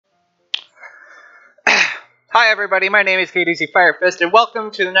Hi everybody, my name is K.D.Z Firefist, and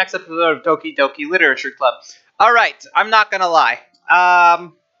welcome to the next episode of Doki Doki Literature Club. Alright, I'm not gonna lie. I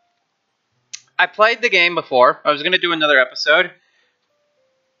played the game before. I was gonna do another episode.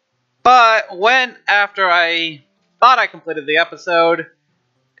 But after I thought I completed the episode,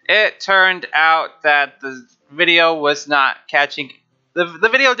 it turned out that the video was not catching... The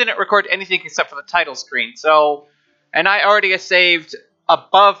video didn't record anything except for the title screen, so... And I already saved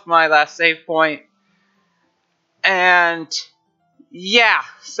above my last save point. And yeah,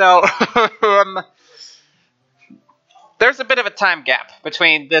 so there's a bit of a time gap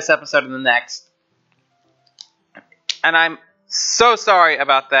between this episode and the next. And I'm so sorry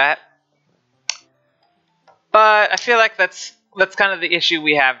about that. But I feel like that's kind of the issue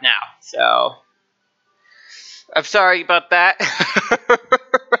we have now. So I'm sorry about that.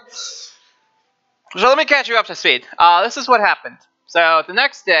 So let me catch you up to speed. This is what happened. So the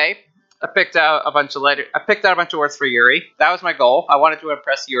next day, I picked out a bunch of words for Yuri. That was my goal. I wanted to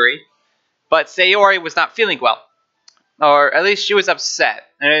impress Yuri. But Sayori was not feeling well. Or at least she was upset.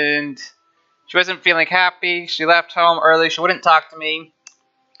 And she wasn't feeling happy. She left home early. She wouldn't talk to me.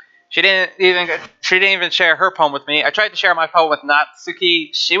 She didn't even share her poem with me. I tried to share my poem with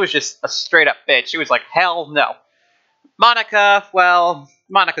Natsuki. She was just a straight up bitch. She was like, hell no. Monica, well,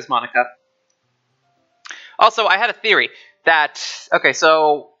 Monica's Monica. Also, I had a theory that, okay,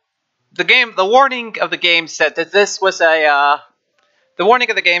 so the warning of the game said that this was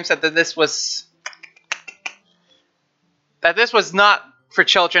not for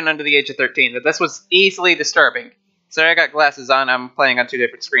children under the age of 13, that this was easily disturbing. So I got glasses on, I'm playing on two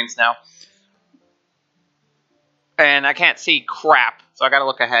different screens now. And I can't see crap, so I gotta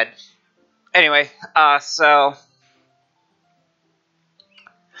look ahead. Anyway, so...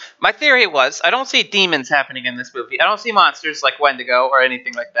 My theory was, I don't see demons happening in this movie. I don't see monsters like Wendigo or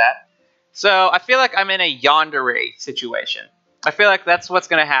anything like that. So I feel like I'm in a yandere situation. I feel like that's what's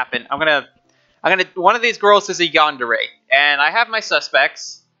gonna happen. One of these girls is a yandere, and I have my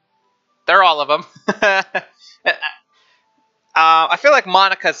suspects. They're all of them. I feel like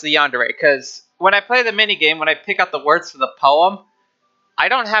Monica's the yandere, because when I play the minigame, when I pick out the words for the poem, I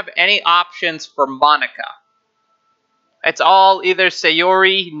don't have any options for Monica. It's all either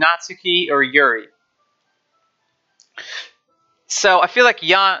Sayori, Natsuki, or Yuri. So I feel like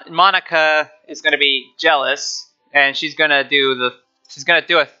Monica is gonna be jealous, and she's gonna do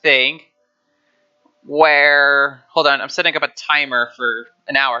a thing where, hold on, I'm setting up a timer for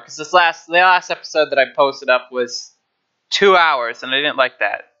an hour because the last episode that I posted up was 2 hours, and I didn't like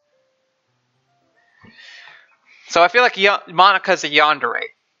that. So I feel like Monica's a yandere.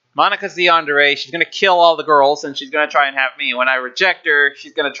 Monica's the yandere. She's gonna kill all the girls, and she's gonna try and have me. When I reject her,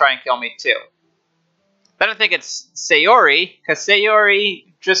 she's gonna try and kill me too. I don't think it's Sayori, because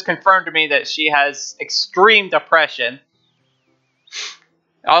Sayori just confirmed to me that she has extreme depression.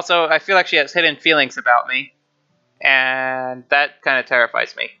 Also, I feel like she has hidden feelings about me, and that kind of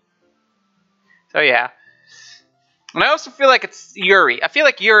terrifies me. So yeah. And I also feel like it's Yuri. I feel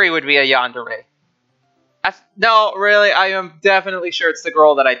like Yuri would be a yandere. No, really, I am definitely sure it's the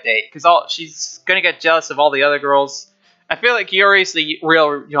girl that I date, because she's gonna get jealous of all the other girls. I feel like Yuri's the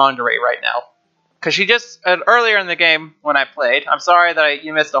real yandere right now. Because she just, earlier in the game, when I played, I'm sorry that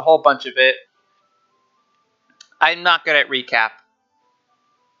you missed a whole bunch of it. I'm not good at recap.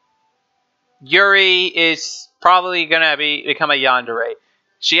 Yuri is probably going to become a yandere.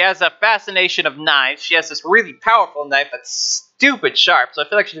 She has a fascination of knives. She has this really powerful knife that's stupid sharp, so I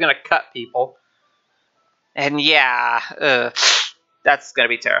feel like she's going to cut people. And yeah, that's going to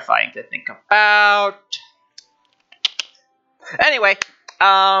be terrifying to think about. Anyway,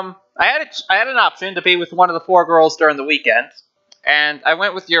 I had an option to be with one of the 4 girls during the weekend, and I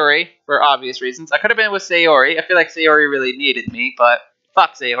went with Yuri for obvious reasons. I could have been with Sayori. I feel like Sayori really needed me, but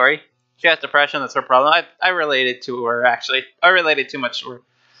fuck Sayori. She has depression, that's her problem. I related to her, actually. I related too much to her.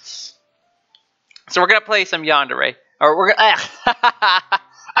 So we're gonna play some yandere. Or we're gonna...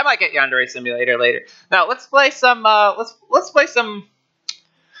 I might get Yandere Simulator later. Now, let's play some... Let's play some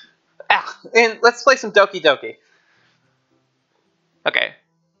Doki Doki. Okay.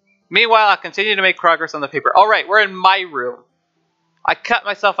 Meanwhile, I'll continue to make progress on the paper. Alright, we're in my room. I cut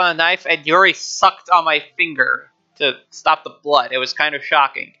myself on a knife, and Yuri sucked on my finger to stop the blood. It was kind of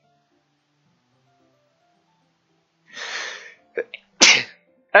shocking.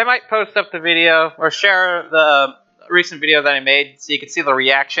 I might post up the video, or share the recent video that I made, so you can see the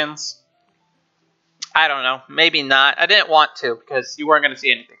reactions. I don't know. Maybe not. I didn't want to, because you weren't going to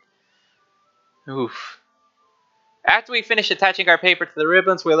see anything. Oof. After we finish attaching our paper to the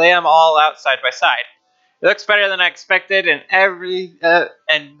ribbons, we lay them all out side by side. It looks better than I expected,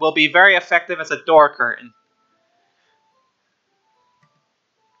 and will be very effective as a door curtain.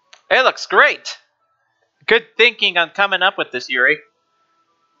 It looks great. Good thinking on coming up with this, Yuri.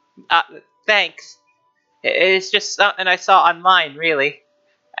 Uh, Thanks. It's just something I saw online, really.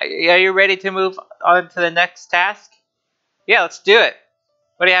 Are you ready to move on to the next task? Yeah, let's do it.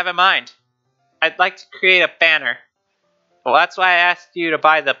 What do you have in mind? I'd like to create a banner. Well, that's why I asked you to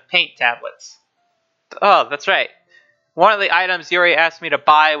buy the paint tablets. Oh, that's right. One of the items Yuri asked me to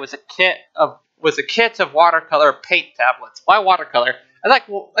buy was a kit of watercolor paint tablets. Why watercolor? I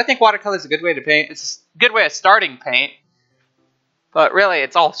think watercolor is a good way to paint. It's a good way of starting paint, but really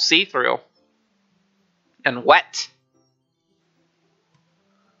it's all see-through and wet.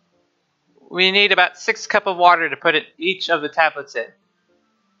 We need about 6 cups of water to put each of the tablets in.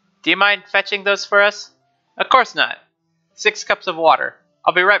 Do you mind fetching those for us? Of course not. 6 cups of water.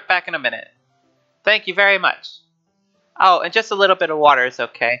 I'll be right back in a minute. Thank you very much. Oh, and just a little bit of water is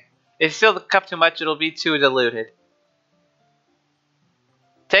okay. If you fill the cup too much, it'll be too diluted.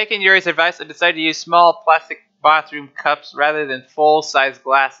 Taking Yuri's advice, I decided to use small plastic bathroom cups rather than full-size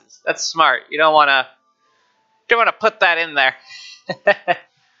glasses. That's smart. You don't want to put that in there.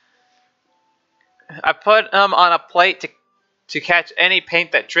 I put them on a plate to catch any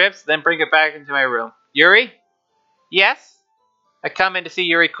paint that drips, then bring it back into my room. Yuri? Yes? I come in to see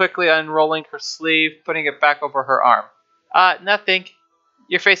Yuri quickly unrolling her sleeve, putting it back over her arm. Nothing.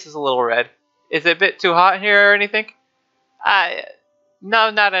 Your face is a little red. Is it a bit too hot here or anything?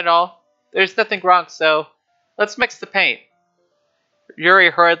 No, not at all. There's nothing wrong, so let's mix the paint. Yuri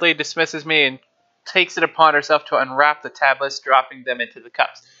hurriedly dismisses me and takes it upon herself to unwrap the tablets, dropping them into the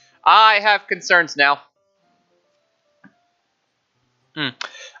cups. I have concerns now. I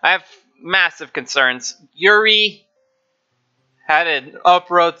have massive concerns. Yuri had an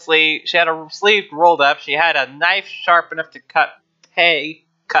uprolled sleeve. She had a sleeve rolled up. She had a knife sharp enough to cut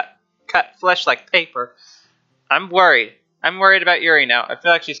flesh like paper. I'm worried. I'm worried about Yuri now. I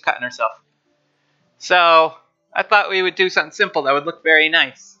feel like she's cutting herself. So I thought we would do something simple that would look very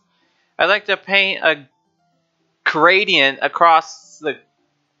nice. I'd like to paint a gradient across the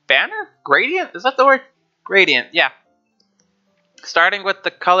banner? Gradient? Is that the word? Gradient, yeah. Starting with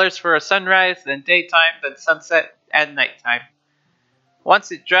the colors for a sunrise, then daytime, then sunset, and nighttime.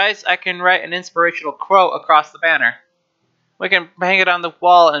 Once it dries, I can write an inspirational quote across the banner. We can hang it on the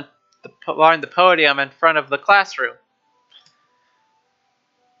wall and behind the podium in front of the classroom.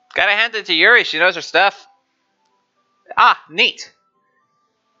 Gotta hand it to Yuri, she knows her stuff. Ah, neat.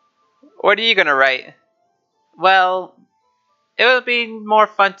 What are you gonna write? Well, it would be more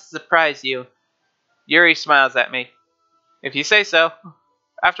fun to surprise you. Yuri smiles at me. If you say so.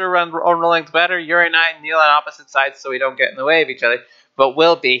 After unrolling the banner, Yuri and I kneel on opposite sides so we don't get in the way of each other. But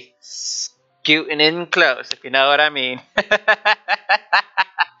we'll be scooting in close, if you know what I mean.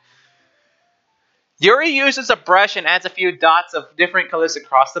 Yuri uses a brush and adds a few dots of different colors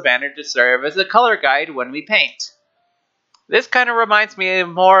across the banner to serve as a color guide when we paint. This kind of reminds me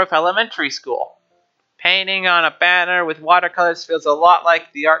more of elementary school. Painting on a banner with watercolors feels a lot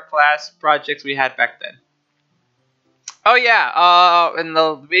like the art class projects we had back then. Oh yeah, in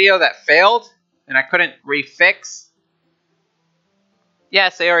the video that failed and I couldn't refix.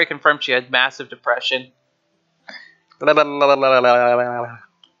 Yes, Sayori confirmed she had massive depression. And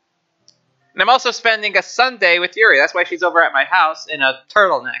I'm also spending a Sunday with Yuri. That's why she's over at my house in a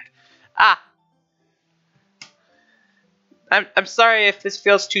turtleneck. Ah. I'm sorry if this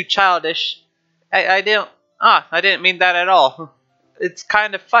feels too childish. I didn't mean that at all. It's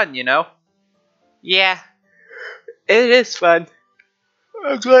kind of fun, you know? Yeah. It is fun.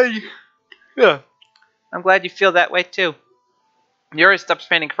 I'm glad you feel that way too. Yuri stops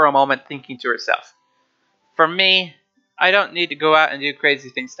painting for a moment, thinking to herself. For me, I don't need to go out and do crazy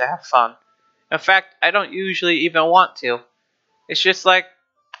things to have fun. In fact, I don't usually even want to. It's just like,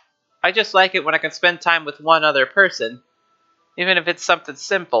 I just like it when I can spend time with one other person. Even if it's something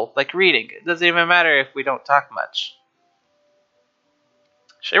simple, like reading. It doesn't even matter if we don't talk much.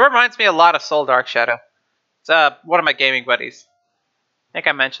 She reminds me a lot of Soul Dark Shadow. It's one of my gaming buddies. I think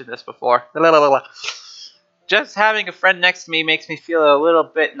I mentioned this before. Just having a friend next to me makes me feel a little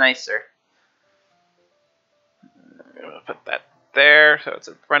bit nicer. I'm gonna put that there so it's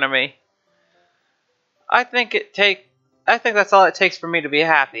in front of me. I think that's all it takes for me to be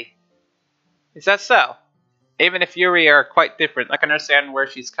happy. Is that so? Even if Yuri are quite different, I can understand where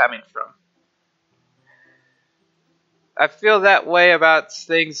she's coming from. I feel that way about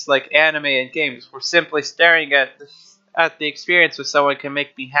things like anime and games, where simply staring at the experience with someone can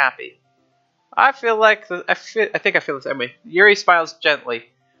make me happy. I think I feel the same way. Yuri smiles gently.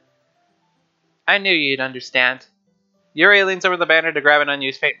 I knew you'd understand. Yuri leans over the banner to grab an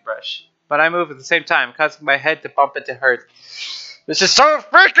unused paintbrush, but I move at the same time, causing my head to bump into hers. This is so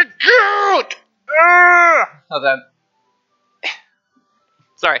freaking cute! Hold on.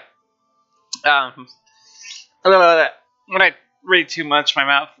 Sorry. When I read too much, my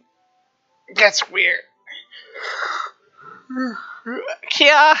mouth gets weird.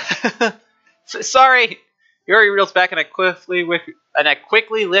 Yeah. Sorry. Yuri reels back and I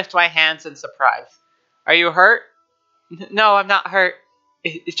quickly lift my hands in surprise. Are you hurt? No, I'm not hurt.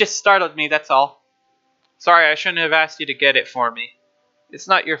 It just startled me, that's all. Sorry, I shouldn't have asked you to get it for me. It's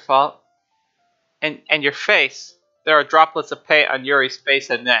not your fault. And your face. There are droplets of paint on Yuri's face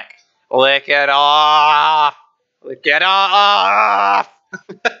and neck. Lick it off! Lick it off!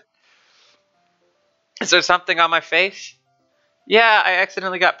 Is there something on my face? Yeah, I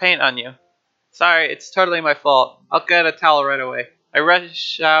accidentally got paint on you. Sorry, it's totally my fault. I'll get a towel right away. I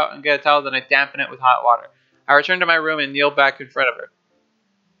rush out and get a towel, then I dampen it with hot water. I return to my room and kneel back in front of her.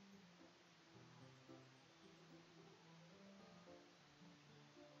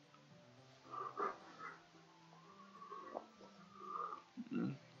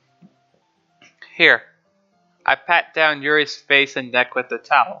 Here. I pat down Yuri's face and neck with the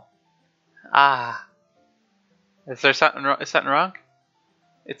towel. Ah. Is there something wrong? Is something wrong?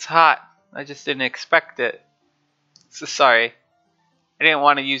 It's hot. I just didn't expect it. So sorry. I didn't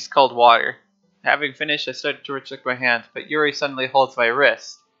want to use cold water. Having finished, I started to recheck my hand, but Yuri suddenly holds my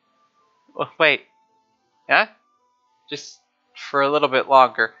wrist. Oh, wait. Yeah? Just for a little bit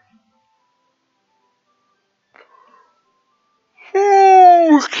longer.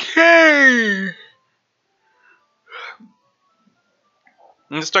 Okay.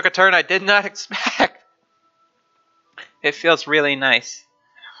 This took a turn I did not expect. It feels really nice.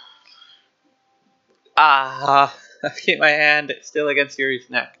 Ah, I keep my hand still against Yuri's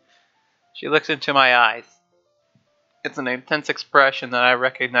neck. She looks into my eyes. It's an intense expression that I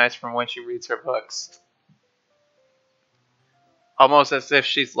recognize from when she reads her books. Almost as if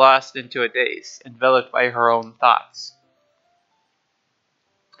she's lost into a daze, enveloped by her own thoughts.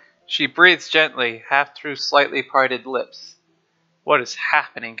 She breathes gently, half through slightly parted lips. What is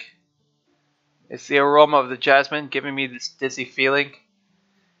happening? Is the aroma of the jasmine giving me this dizzy feeling?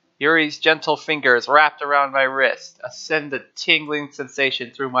 Yuri's gentle fingers wrapped around my wrist, send a tingling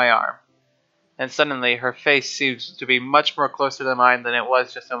sensation through my arm. And suddenly her face seems to be much more closer to mine than it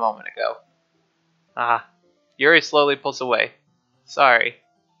was just a moment ago. Ah, Yuri slowly pulls away. Sorry,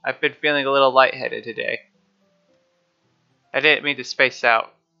 I've been feeling a little lightheaded today. I didn't mean to space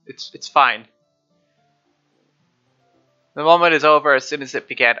out. It's fine. The moment is over as soon as it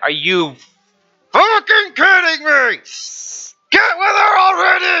began. Are you fucking kidding me? Get with her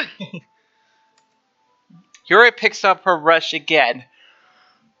already! Yuri picks up her brush again.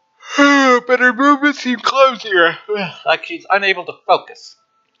 But her movements seem clumsier. Like she's unable to focus.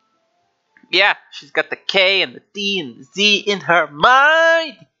 Yeah, she's got the K and the D and the Z in her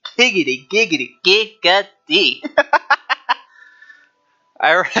mind. Giggity, giggity, giggity.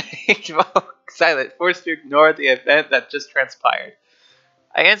 I remained silent, forced to ignore the event that just transpired.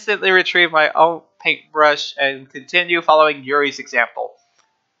 I instantly retrieve my own paintbrush and continue following Yuri's example.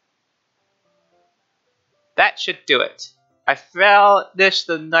 That should do it. I finished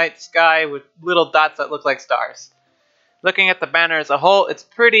the night sky with little dots that look like stars. Looking at the banner as a whole, it's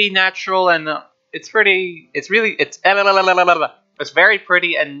pretty natural and it's very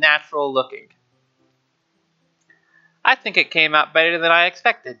pretty and natural looking. I think it came out better than I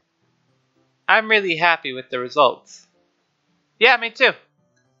expected. I'm really happy with the results. Yeah, me too.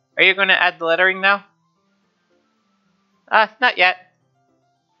 Are you going to add the lettering now? Not yet.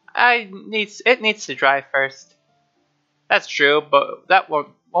 It needs to dry first. That's true, but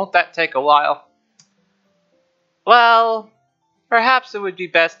won't that take a while? Well, perhaps it would be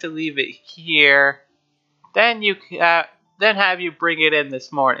best to leave it here. Then have you bring it in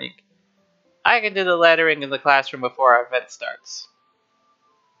this morning. I can do the lettering in the classroom before our event starts.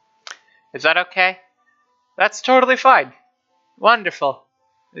 Is that okay? That's totally fine. Wonderful.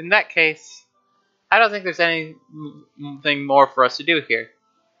 In that case, I don't think there's anything more for us to do here.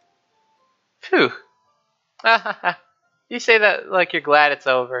 Phew. You say that like you're glad it's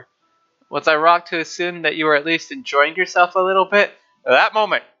over. Was I wrong to assume that you were at least enjoying yourself a little bit? At that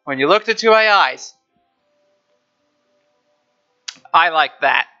moment, when you looked into my eyes. I like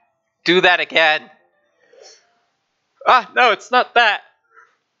that. Do that again. No, it's not that.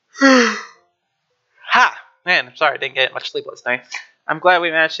 Ha! Man, I'm sorry I didn't get much sleep last night. I'm glad we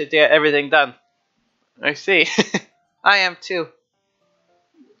managed to get everything done. I see. I am too.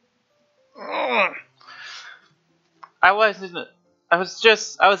 I was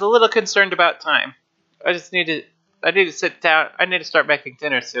a little concerned about time. I need to sit down. I need to start making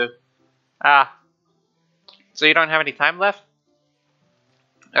dinner soon. So you don't have any time left?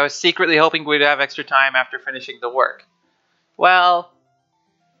 I was secretly hoping we'd have extra time after finishing the work. Well,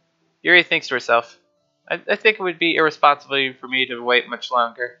 Yuri thinks to herself, I think it would be irresponsible for me to wait much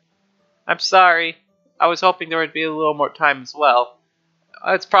longer. I'm sorry. I was hoping there would be a little more time as well.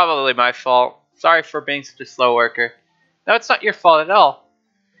 It's probably my fault. Sorry for being such a slow worker. No, it's not your fault at all.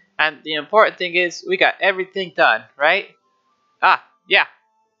 And the important thing is, we got everything done, right? Ah, yeah.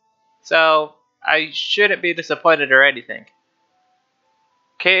 So, I shouldn't be disappointed or anything.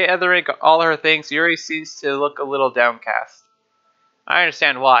 Gathering all her things, Yuri seems to look a little downcast. I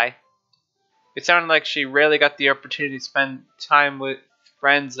understand why. It sounded like she rarely got the opportunity to spend time with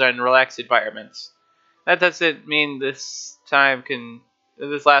friends and relaxed environments. That doesn't mean this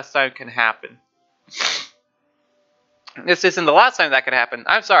last time can happen. This isn't the last time that could happen.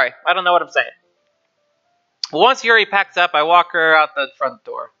 I'm sorry. I don't know what I'm saying. Once Yuri packs up, I walk her out the front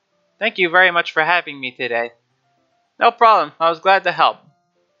door. Thank you very much for having me today. No problem. I was glad to help.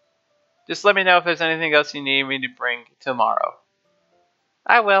 Just let me know if there's anything else you need me to bring tomorrow.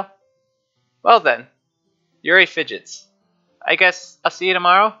 I will. Well then. Yuri fidgets. I guess I'll see you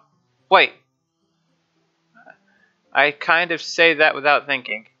tomorrow? Wait. I kind of say that without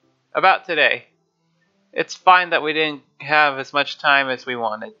thinking. About today. It's fine that we didn't have as much time as we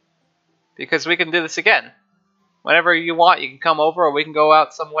wanted. Because we can do this again. Whenever you want, you can come over or we can go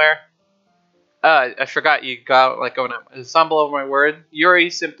out somewhere. I forgot you got like going to stumble over my word. Yuri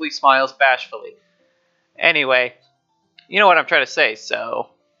simply smiles bashfully. Anyway, you know what I'm trying to say, so...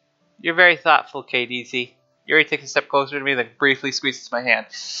 You're very thoughtful, K.D.Z. Yuri takes a step closer to me, then briefly squeezes my hand.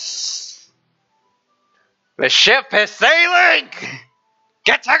 The ship is sailing!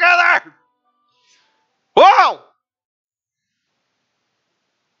 Get together! Whoa!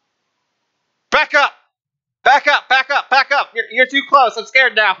 Back up! Back up! Back up! Back up! You're too close. I'm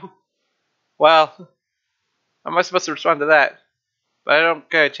scared now. Well, how am I supposed to respond to that? But I don't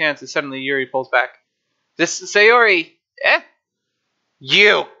get a chance, and suddenly Yuri pulls back. This is Sayori. Eh?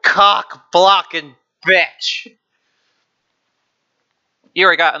 You cock-blocking bitch!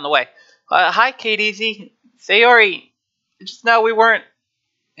 Yuri got in the way. Hi, K.D.Z. Sayori. Just know we weren't...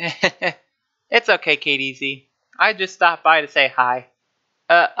 It's okay, K.D.Z. I just stopped by to say hi.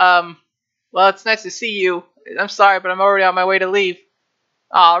 Well, it's nice to see you. I'm sorry, but I'm already on my way to leave.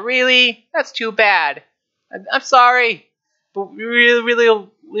 Aw, really? That's too bad. I'm sorry. But we'll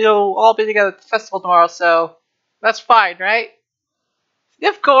all be together at the festival tomorrow, so... That's fine, right?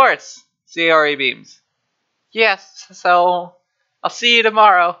 Of course, Sayori beams. Yes, so... I'll see you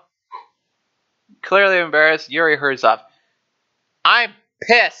tomorrow. Clearly embarrassed, Yuri hurries up. I'm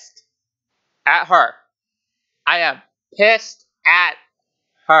pissed at her. I am pissed at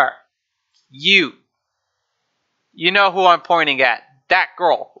her. You. You know who I'm pointing at. That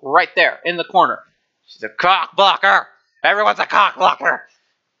girl, right there, in the corner. She's a cock blocker. Everyone's a cock blocker.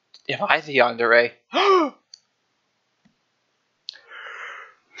 Am I the yandere?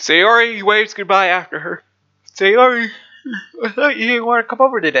 Sayori waves goodbye after her. Sayori, I thought you didn't want to come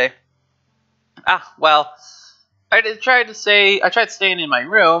over today. Ah, well, I tried staying in my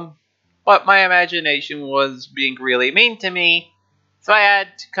room, but my imagination was being really mean to me, so I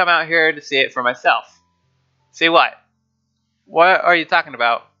had to come out here to see it for myself. See what? What are you talking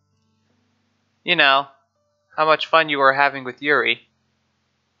about? You know, how much fun you were having with Yuri.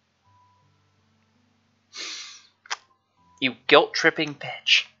 You guilt-tripping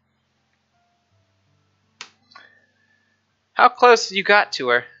bitch. How close you got to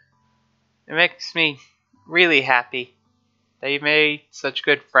her. It makes me really happy that you made such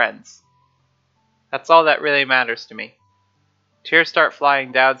good friends. That's all that really matters to me. Tears start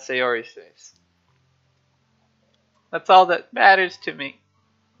flying down Sayori's face. That's all that matters to me.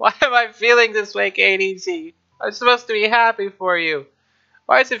 Why am I feeling this way, K.D.Z? I'm supposed to be happy for you.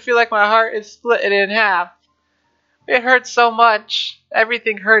 Why does it feel like my heart is split in half? It hurts so much.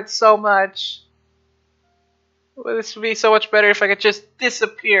 Everything hurts so much. Well, this would be so much better if I could just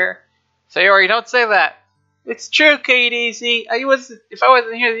disappear. Sayori, don't say that. It's true, K.D.Z. If I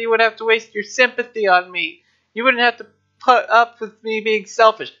wasn't here, you would have to waste your sympathy on me. You wouldn't have to put up with me being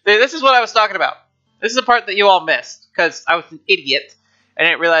selfish. This is what I was talking about. This is the part that you all missed, because I was an idiot. I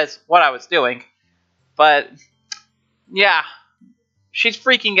didn't realize what I was doing. But, yeah. She's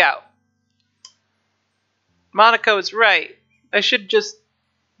freaking out. Monica was right. I should just...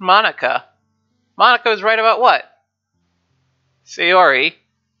 Monica was right about what? Sayori,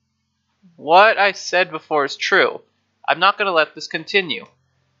 what I said before is true. I'm not going to let this continue.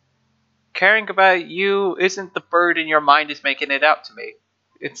 Caring about you isn't the burden your mind is making it out to me.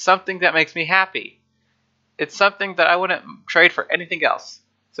 It's something that makes me happy. It's something that I wouldn't trade for anything else.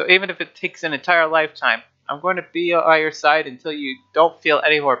 So even if it takes an entire lifetime, I'm going to be by your side until you don't feel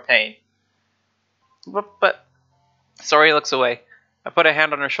any more pain. But Sayori looks away. I put a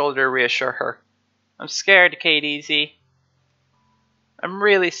hand on her shoulder to reassure her. I'm scared, K.D.Z. I'm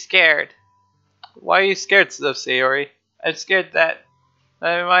really scared. Why are you scared, Sayori? I'm scared that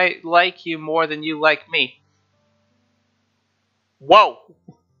I might like you more than you like me. Whoa!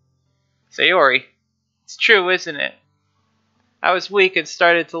 Sayori, it's true, isn't it? I was weak and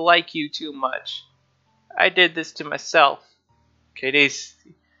started to like you too much. I did this to myself. K.D.Z.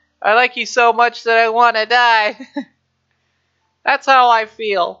 I like you so much that I want to die. That's how I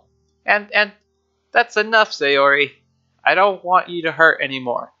feel. And that's enough, Sayori. I don't want you to hurt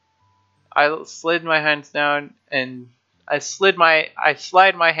anymore. I slid my hands down and I slide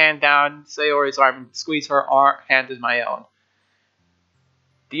my hand down Sayori's arm and squeeze her hand in my own.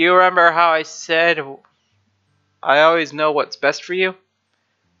 Do you remember how I said I always know what's best for you?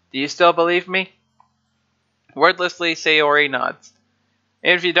 Do you still believe me? Wordlessly, Sayori nods.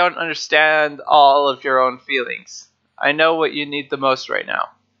 Even if you don't understand all of your own feelings, I know what you need the most right now.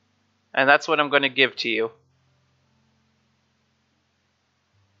 And that's what I'm going to give to you.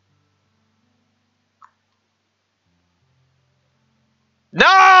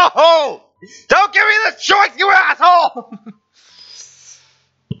 No! Don't give me this choice, you asshole!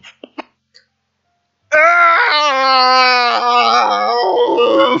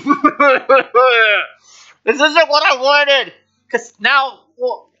 This isn't what I wanted! Cause now,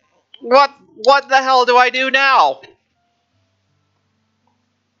 what the hell do I do now?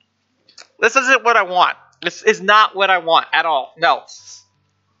 This isn't what I want. This is not what I want at all. No.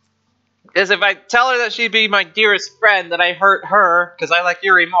 Because if I tell her that she'd be my dearest friend, then I hurt her, because I like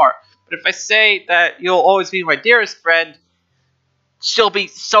Yuri more. But if I say that you'll always be my dearest friend, she'll be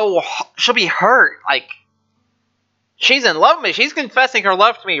hurt. Like, she's in love with me. She's confessing her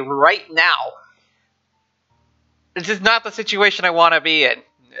love to me right now. This is not the situation I want to be in.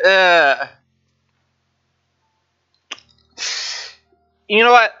 You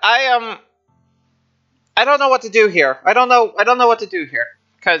know what? I don't know what to do here. I don't know what to do here,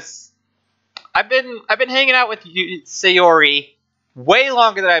 because I've been hanging out with Sayori way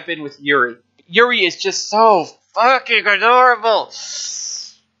longer than I've been with Yuri. Yuri is just so fucking adorable.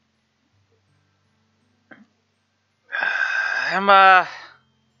 I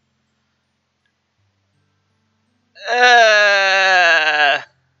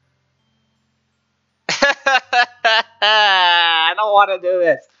don't want to do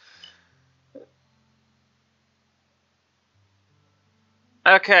this.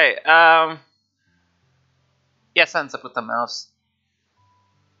 Okay, yes, ends up with the mouse.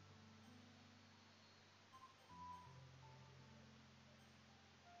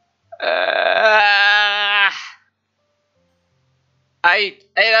 I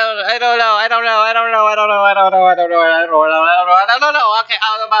don't know. Okay,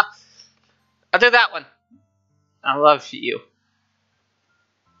 I'll do that one. I love you.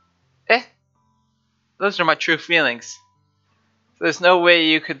 Those are my true feelings. There's no way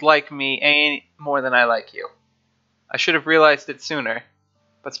you could like me any more than I like you. I should have realized it sooner.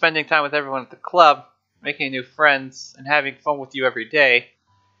 But spending time with everyone at the club, making new friends, and having fun with you every day,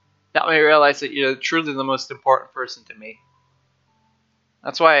 got me to realize that you're truly the most important person to me.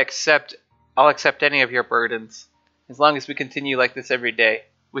 That's why I'll accept any of your burdens. As long as we continue like this every day,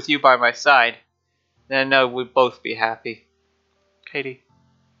 with you by my side, then I know we'll both be happy. Katie.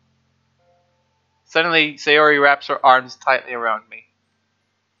 Suddenly, Sayori wraps her arms tightly around me.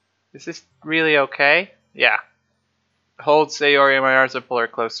 Is this really okay? Yeah. I hold Sayori in my arms and pull her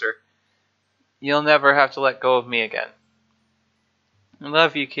closer. You'll never have to let go of me again. I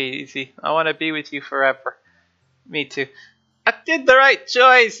love you, K.D.Z. I want to be with you forever. Me too. I did the right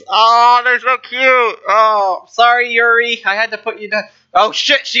choice. Oh, they're so cute. Oh, sorry, Yuri. I had to put you down. Oh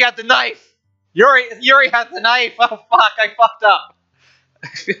shit, she had the knife. Yuri had the knife. Oh fuck, I fucked up. I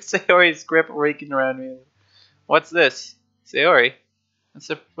feel Sayori's grip raking around me. What's this? Sayori, I'm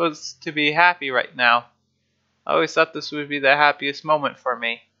supposed to be happy right now. I always thought this would be the happiest moment for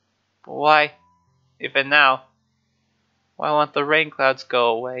me. But why, even now, why won't the rain clouds go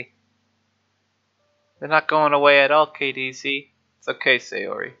away? They're not going away at all, K.D.Z. It's okay,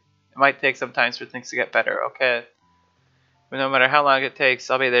 Sayori. It might take some time for things to get better, okay? But no matter how long it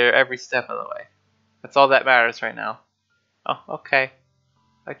takes, I'll be there every step of the way. That's all that matters right now. Oh, okay.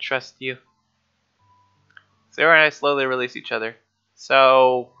 I trust you. Sayori and I slowly release each other.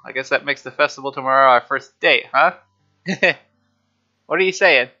 So, I guess that makes the festival tomorrow our first date, huh? What are you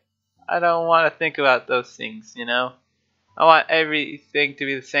saying? I don't want to think about those things, you know? I want everything to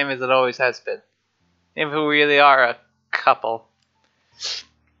be the same as it always has been. Even if we really are a couple.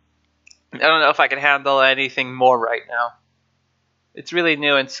 I don't know if I can handle anything more right now. It's really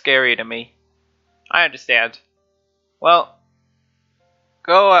new and scary to me. I understand. Well,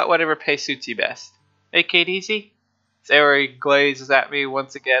 go at whatever pace suits you best. Hey, K.D.Z? Sayori glazes at me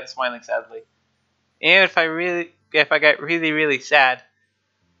once again, smiling sadly. And if I get really sad,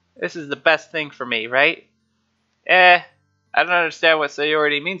 this is the best thing for me, right? I don't understand what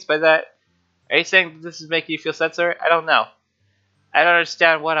Sayori means by that. Are you saying that this is making you feel sad, sir? I don't know. I don't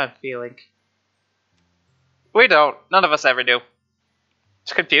understand what I'm feeling. We don't. None of us ever do.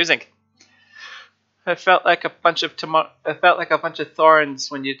 It's confusing. I felt like a bunch of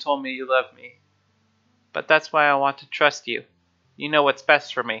thorns when you told me you loved me. But that's why I want to trust you. You know what's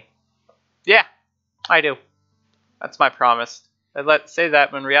best for me. Yeah, I do. That's my promise. Let's say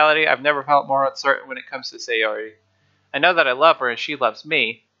that, but in reality, I've never felt more uncertain when it comes to Sayori. I know that I love her and she loves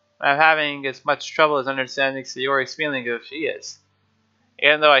me. I'm having as much trouble as understanding Sayori's feeling as she is.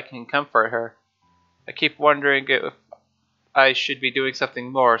 Even though I can comfort her, I keep wondering if I should be doing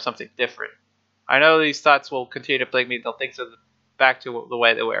something more or something different. I know these thoughts will continue to plague me until things are back to the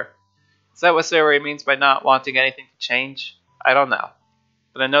way they were. Is that what Sayori means by not wanting anything to change? I don't know.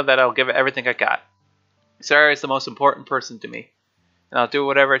 But I know that I'll give it everything I got. Sayori is the most important person to me, and I'll do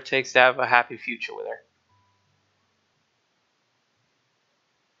whatever it takes to have a happy future with her.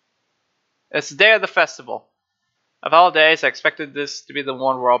 It's the day of the festival. Of all days, I expected this to be the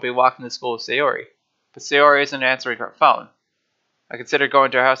one where I'll be walking to school with Sayori. But Sayori isn't answering her phone. I considered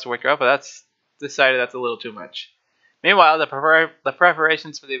going to her house to wake her up, but that's decided that's a little too much. Meanwhile, the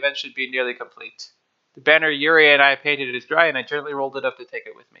preparations for the event should be nearly complete. The banner Yuri and I painted is dry, and I gently rolled it up to take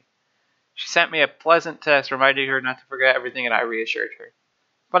it with me. She sent me a pleasant text reminding her not to forget everything, and I reassured her.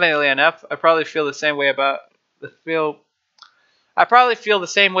 Funnily enough, I probably feel the same way as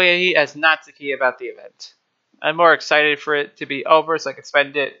Natsuki about the event. I'm more excited for it to be over so I can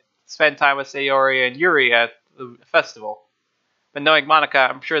spend time with Sayori and Yuri at the festival. But knowing Monica,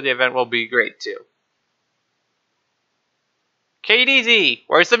 I'm sure the event will be great too. K.D.Z,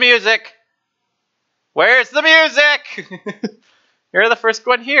 where's the music? Where's the music? You're the first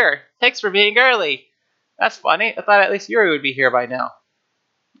one here. Thanks for being early. That's funny. I thought at least Yuri would be here by now.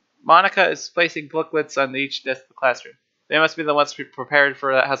 Monica is placing booklets on each desk of the classroom. They must be the ones prepared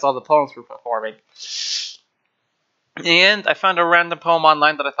for that has all the poems we're performing. And I found a random poem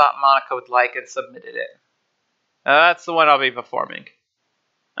online that I thought Monica would like and submitted it. That's the one I'll be performing.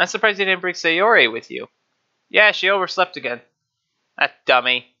 I'm surprised you didn't bring Sayori with you. Yeah, she overslept again. That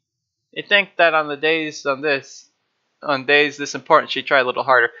dummy. You'd think that on days this important, she'd try a little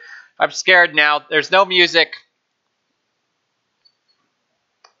harder. I'm scared now. There's no music.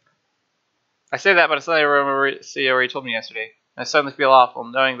 I say that, but I suddenly remember Sayori told me yesterday. I suddenly feel awful,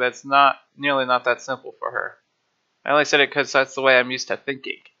 knowing that it's not that simple for her. I only said it because that's the way I'm used to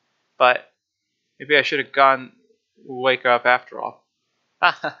thinking. But maybe I should have gone wake her up after all.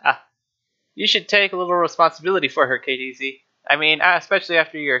 Ha ha ha. You should take a little responsibility for her, K.D.Z. I mean, especially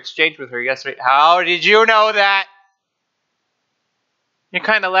after your exchange with her yesterday. How did you know that? You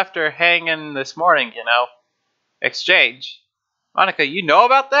kind of left her hanging this morning, you know. Exchange? Monica, you know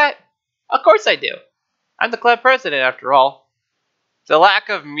about that? Of course I do. I'm the club president, after all. The lack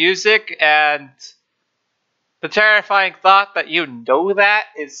of music and the terrifying thought that you know that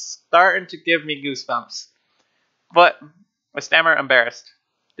is starting to give me goosebumps. But I stammer, embarrassed.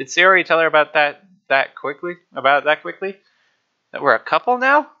 Did Sayori tell her about that quickly? That we're a couple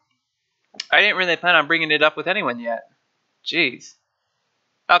now? I didn't really plan on bringing it up with anyone yet. Jeez.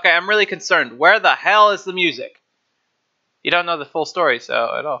 Okay, I'm really concerned. Where the hell is the music? You don't know the full story,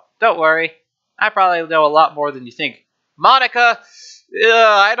 so at all. Don't worry. I probably know a lot more than you think. Monica!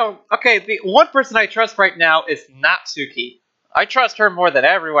 I don't... Okay, the one person I trust right now is Natsuki. I trust her more than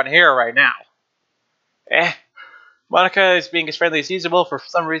everyone here right now. Monica is being as friendly as usable. For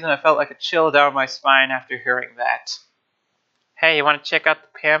some reason, I felt like a chill down my spine after hearing that. Hey, you want to check out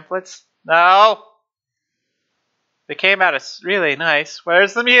the pamphlets? No! They came out as really nice.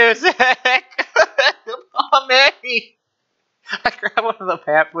 Where's the music? Oh, Mary! I grabbed one of the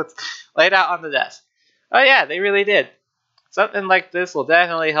pamphlets laid out on the desk. Oh yeah, they really did. Something like this will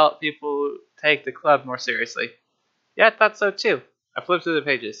definitely help people take the club more seriously. Yeah, I thought so too. I flipped through the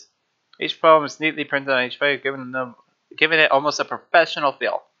pages. Each poem is neatly printed on each page, giving it almost a professional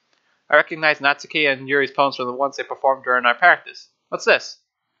feel. I recognize Natsuki and Yuri's poems from the ones they performed during our practice. What's this?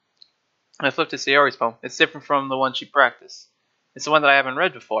 And I flipped to Sayori's poem. It's different from the one she practiced. It's the one that I haven't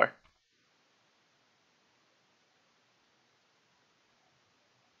read before.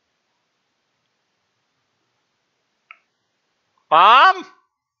 Mom!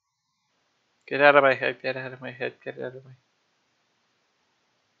 Get out of my head, get out of my head, get out of my...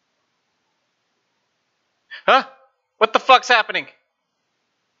 Huh? What the fuck's happening?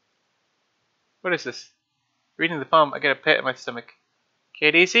 What is this? Reading the poem, I get a pit in my stomach.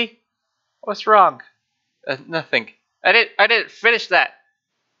 K.D.Z? What's wrong? Nothing. I didn't finish that.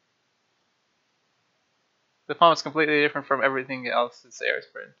 The poem is completely different from everything else in Sayori's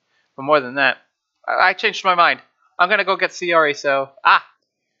written. But more than that, I changed my mind. I'm gonna go get Sayori, so... Ah!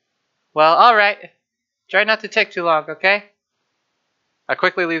 Well, alright. Try not to take too long, okay? I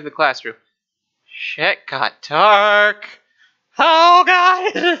quickly leave the classroom. Shit got dark. Oh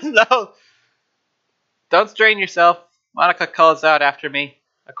god! No! Don't strain yourself. Monika calls out after me.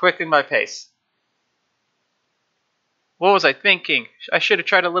 I quicken my pace. What was I thinking? I should have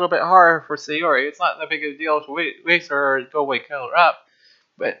tried a little bit harder for Sayori. It's not that big of a deal to wait for her to go wake her up.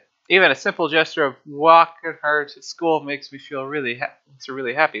 But even a simple gesture of walking her to school makes me feel really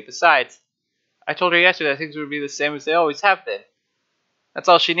happy. Besides, I told her yesterday that things would be the same as they always have been. That's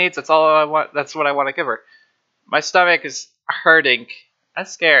all she needs. That's all I want. That's what I want to give her. My stomach is hurting. I'm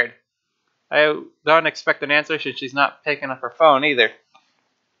scared. I don't expect an answer since she's not picking up her phone either.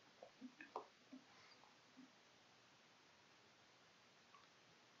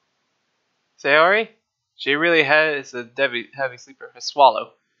 Sayori? She really is a heavy sleeper, a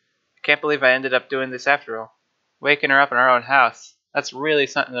swallow. I can't believe I ended up doing this after all. Waking her up in our own house. That's really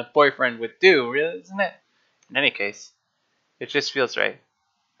something a boyfriend would do, really, isn't it? In any case, it just feels right.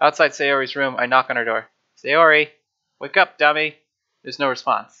 Outside Sayori's room, I knock on her door. Sayori, wake up, dummy. There's no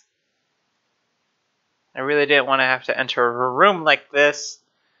response. I really didn't want to have to enter her room like this.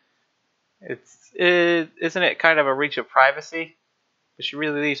 Isn't it kind of a reach of privacy? But she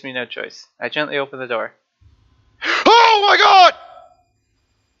really leaves me no choice. I gently open the door. Oh my god!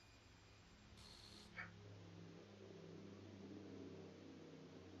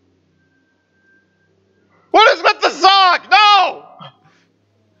 What is with the song? No!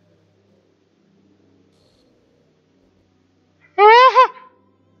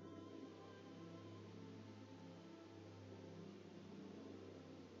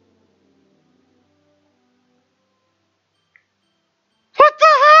 What the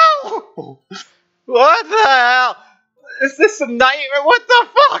hell? What the hell? Is this a nightmare? What the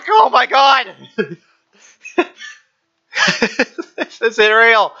fuck? Oh my god! This isn't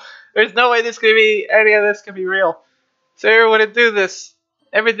real. There's no way any of this can be real. Sarah wouldn't do this.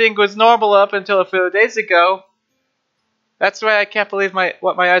 Everything was normal up until a few days ago. That's why I can't believe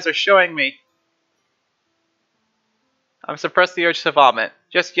what my eyes are showing me. I'm suppressed the urge to vomit.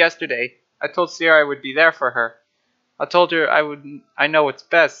 Just yesterday, I told Sierra I would be there for her. I told her I know what's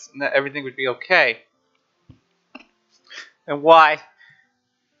best and that everything would be okay. And why?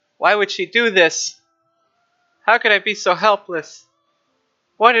 Why would she do this? How could I be so helpless?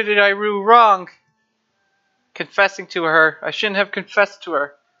 What did I do wrong? Confessing to her. I shouldn't have confessed to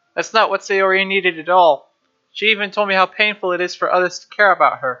her. That's not what Sayori needed at all. She even told me how painful it is for others to care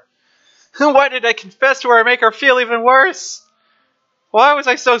about her. Why did I confess to her and make her feel even worse? Why was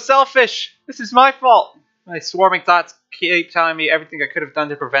I so selfish? This is my fault. My swarming thoughts keep telling me everything I could have done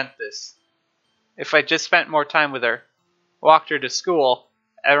to prevent this. If I just spent more time with her, walked her to school,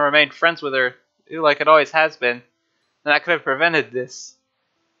 and remained friends with her, like it always has been, then I could have prevented this.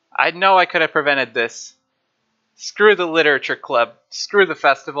 I know I could have prevented this. Screw the literature club. Screw the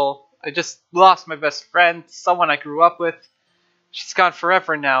festival. I just lost my best friend, someone I grew up with. She's gone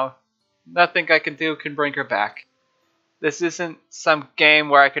forever now. Nothing I can do can bring her back. This isn't some game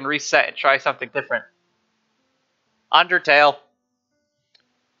where I can reset and try something different. Undertale.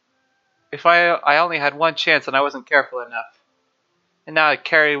 If I only had one chance and I wasn't careful enough. And now I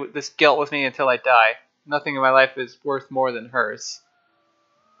carry this guilt with me until I die. Nothing in my life is worth more than hers.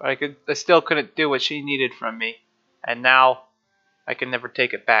 But I still couldn't do what she needed from me. And now, I can never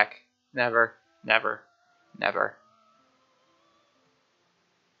take it back. Never, never, never.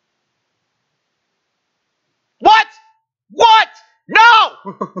 What? What?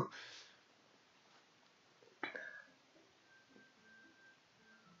 No!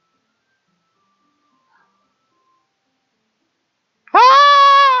 Ah!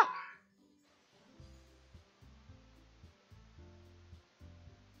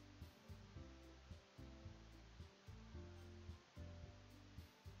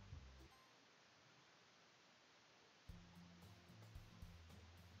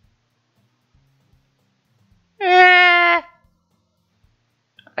 Eh.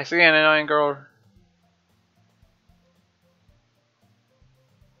 I see an annoying girl.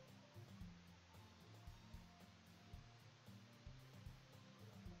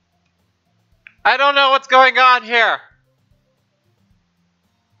 I don't know what's going on here.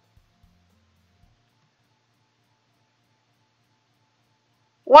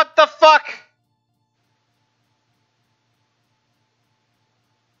 What the fuck?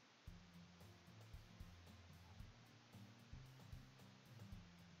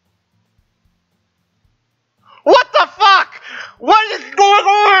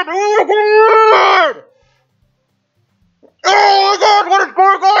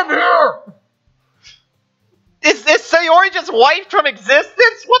 is wiped from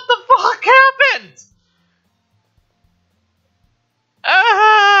existence? What the fuck happened?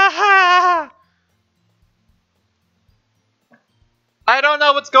 Ah! I don't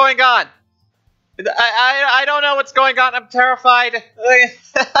know what's going on. I don't know what's going on. I'm terrified.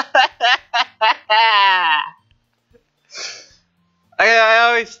 I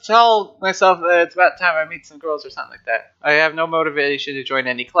always tell myself that it's about time I meet some girls or something like that. I have no motivation to join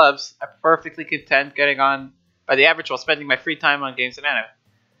any clubs. I'm perfectly content getting on by the average while spending my free time on games and anime.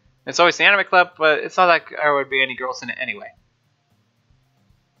 It's always the anime club, but it's not like there would be any girls in it anyway.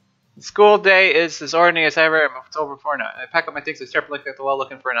 The school day is as ordinary as ever. It's over before now. I pack up my things and start looking at the wall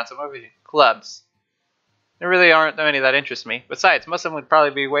looking for an movie. Clubs. There really aren't that many that interest me. Besides, most of them would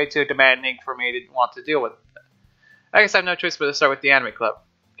probably be way too demanding for me to want to deal with. I guess I have no choice but to start with the anime club.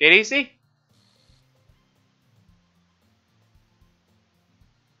 K.D.Z?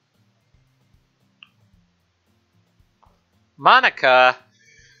 Monica?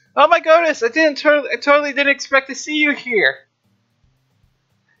 Oh my goodness, I totally didn't expect to see you here.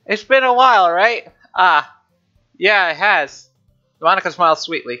 It's been a while, right? Ah, yeah, it has. Monica smiled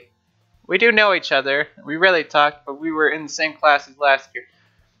sweetly. We do know each other. We rarely talk, but we were in the same classes last year.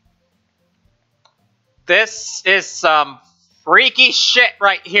 This is some freaky shit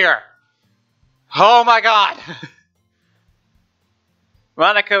right here. Oh my god.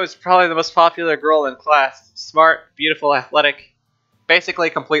 Monica is probably the most popular girl in class. Smart, beautiful, athletic. Basically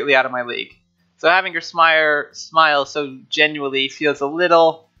completely out of my league. So having her smile so genuinely feels a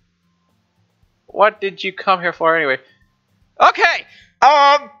little... What did you come here for anyway? Okay,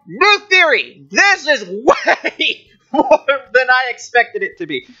 new theory. This is way more than I expected it to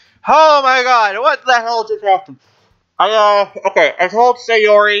be. Oh my god, what the hell just happened? I told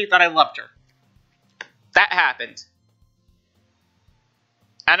Sayori that I loved her. That happened.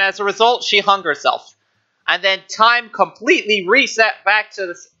 And as a result, she hung herself. And then time completely reset back to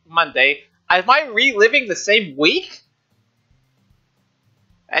this Monday. Am I reliving the same week?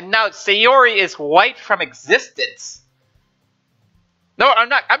 And now Sayori is wiped from existence. No, I'm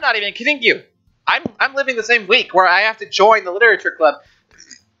not even kidding you. I'm living the same week where I have to join the literature club.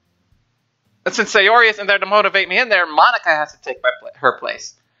 And since Sayori isn't there to motivate me in there, Monica has to take her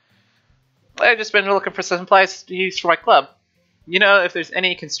place. I've just been looking for some supplies to use for my club. You know, if there's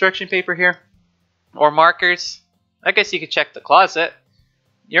any construction paper here, or markers, I guess you could check the closet.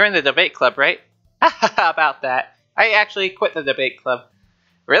 You're in the debate club, right? About that. I actually quit the debate club.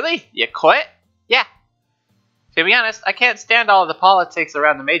 Really? You quit? Yeah. To be honest, I can't stand all of the politics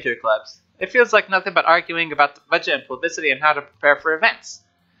around the major clubs. It feels like nothing but arguing about the budget and publicity and how to prepare for events.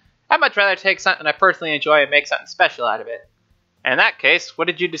 I'd much rather take something I personally enjoy and make something special out of it. In that case, what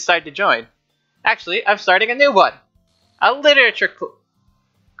did you decide to join? Actually, I'm starting a new one. A literature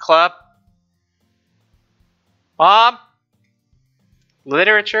club. Mom?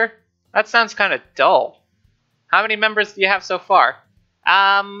 Literature? That sounds kind of dull. How many members do you have so far?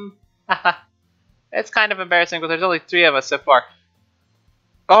 It's kind of embarrassing, but there's only 3 of us so far.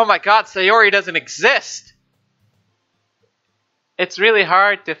 Oh my god, Sayori doesn't exist! It's really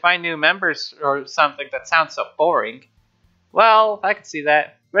hard to find new members or something that sounds so boring. Well, I can see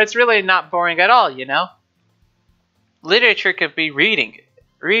that. But it's really not boring at all, you know? Literature could be reading,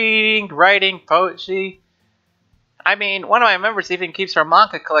 writing, poetry. I mean, one of my members even keeps her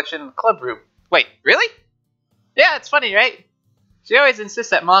manga collection in the club room. Wait, really? Yeah, it's funny, right? She always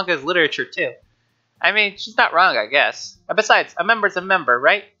insists that manga is literature, too. I mean, she's not wrong, I guess. And besides, a member's a member,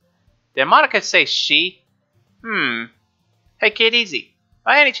 right? Did Monica say she? Hey, K.D.Z.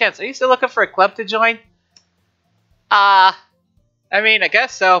 By any chance, are you still looking for a club to join? I mean, I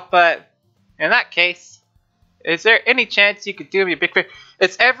guess so, but in that case, is there any chance you could do me a big favor?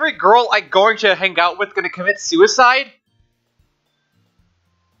 Is every girl I'm going to hang out with going to commit suicide?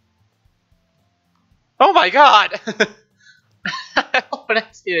 Oh my god! I won't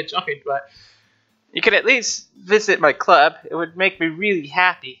ask you to join, but you could at least visit my club. It would make me really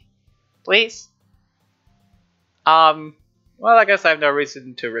happy. Please? Well, I guess I have no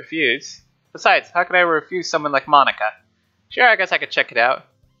reason to refuse. Besides, how could I refuse someone like Monica? Sure, I guess I could check it out.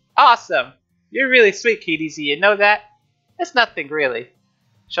 Awesome! You're really sweet, K.D.Z, you know that? It's nothing, really.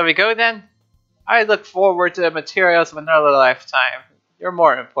 Shall we go, then? I look forward to the materials of another lifetime. You're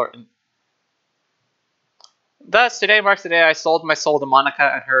more important. Thus, today marks the day I sold my soul to Monica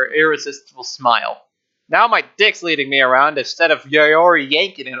and her irresistible smile. Now my dick's leading me around instead of Yayori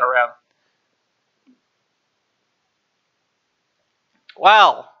yanking it around.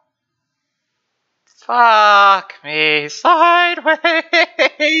 Well. Fuck me sideways.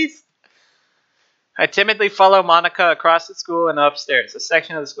 I timidly follow Monica across the school and upstairs, a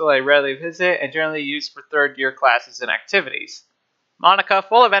section of the school I rarely visit and generally use for third-year classes and activities. Monica,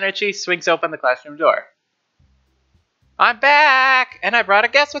 full of energy, swings open the classroom door. I'm back, and I brought a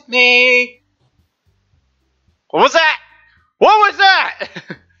guest with me. What was that? What was that?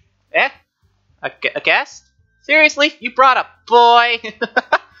 Eh? A guest? Seriously? You brought a boy?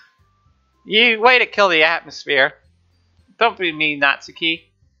 You way to kill the atmosphere. Don't be mean, Natsuki.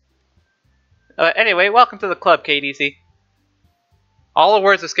 Anyway, welcome to the club, K.D.Z. All the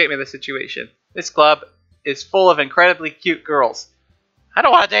words escape me in this situation. This club is full of incredibly cute girls. I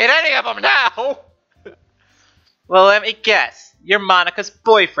don't want to date any of them now! Well, let me guess. You're Monica's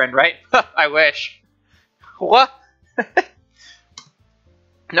boyfriend, right? I wish. What?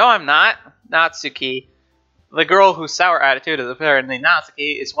 No, I'm not. Natsuki. The girl whose sour attitude is apparently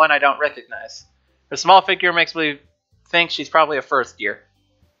Natsuki is one I don't recognize. Her small figure makes me think she's probably a first year.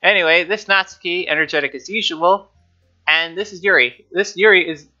 Anyway, this Natsuki, energetic as usual, and this is Yuri. This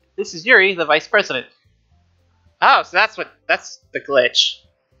is Yuri, the vice president. Oh, so that's the glitch.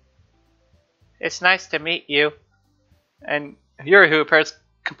 It's nice to meet you. And Yuri, who appears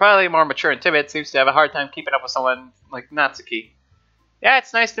probably more mature and timid, seems to have a hard time keeping up with someone like Natsuki. Yeah,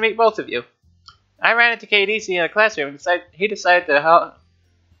 it's nice to meet both of you. I ran into K.D.Z in the classroom and he decided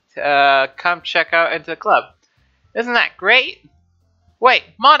to come check out into the club. Isn't that great? Wait,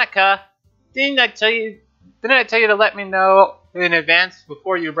 Monica, didn't I tell you to let me know in advance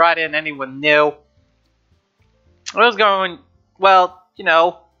before you brought in anyone new? I was going, well, you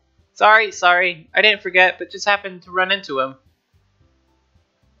know, sorry, I didn't forget, but just happened to run into him.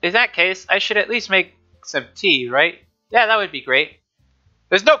 In that case, I should at least make some tea, right? Yeah, that would be great.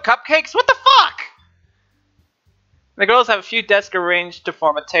 There's no cupcakes? What the fuck? The girls have a few desks arranged to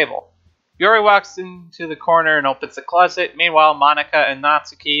form a table. Yuri walks into the corner and opens the closet. Meanwhile, Monica and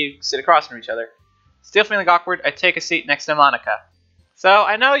Natsuki sit across from each other. Still feeling awkward, I take a seat next to Monica. So,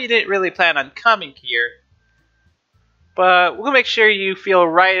 I know you didn't really plan on coming here, but we'll make sure you feel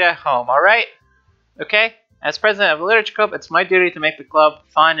right at home, alright? Okay? As president of the Literature Club, it's my duty to make the club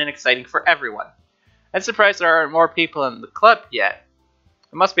fun and exciting for everyone. I'm surprised there aren't more people in the club yet.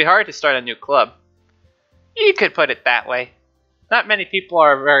 It must be hard to start a new club. You could put it that way. Not many people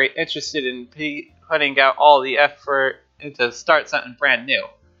are very interested in putting out all the effort to start something brand new.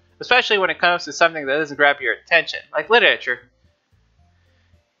 Especially when it comes to something that doesn't grab your attention, like literature.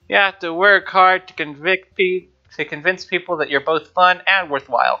 You have to work hard to convince people that you're both fun and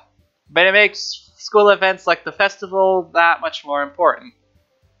worthwhile. But it makes school events like the festival that much more important.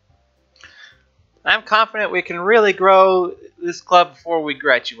 I'm confident we can really grow this club before we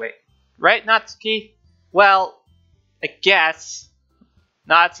graduate. Right, Natsuki? Well, I guess.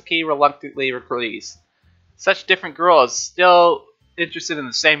 Natsuki reluctantly agrees. Such different girls, still interested in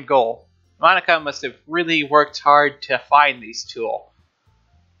the same goal. Monica must have really worked hard to find these two.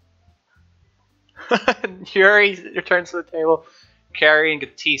 Yuri returns to the table, carrying a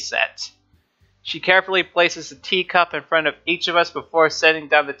tea set. She carefully places a teacup in front of each of us before setting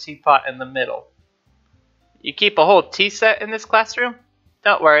down the teapot in the middle. You keep a whole tea set in this classroom?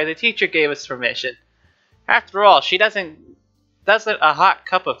 Don't worry, the teacher gave us permission. After all, doesn't a hot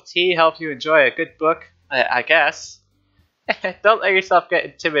cup of tea help you enjoy a good book? I guess. Don't let yourself get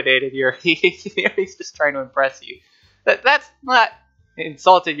intimidated, Yuri. Yuri's just trying to impress you. That's not...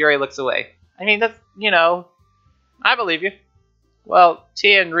 Insulted, Yuri looks away. I mean, that's, you know, I believe you. Well,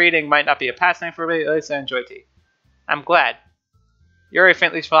 tea and reading might not be a pastime for me, at least I enjoy tea. I'm glad. Yuri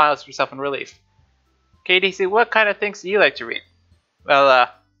faintly smiles to herself in relief. K.D.Z, what kind of things do you like to read? Well,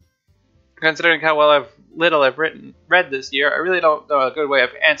 considering how little I've read this year, I really don't know a good way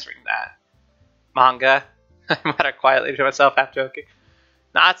of answering that. Manga. I mutter quietly to myself after joking.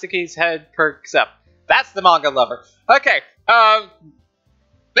 Natsuki's head perks up. That's the manga lover. Okay,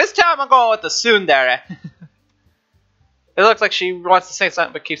 this time I'm going with the tsundere. It looks like she wants to say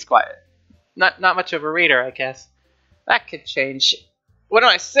something but keeps quiet. Not much of a reader, I guess. That could change. What am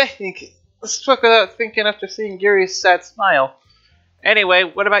I saying? I spoke without thinking after seeing Yuri's sad smile. Anyway,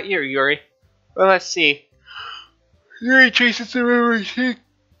 what about you, Yuri? Well, let's see. Yuri traces the memory she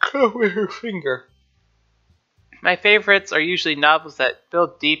cut with her finger. My favorites are usually novels that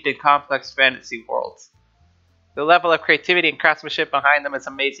build deep and complex fantasy worlds. The level of creativity and craftsmanship behind them is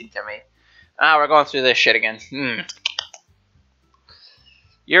amazing to me. Ah, we're going through this shit again.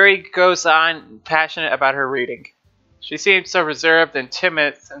 Yuri goes on, passionate about her reading. She seemed so reserved and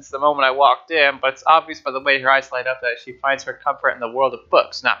timid since the moment I walked in, but it's obvious by the way her eyes light up that she finds her comfort in the world of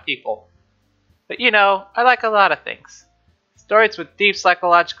books, not people. But you know, I like a lot of things. Stories with deep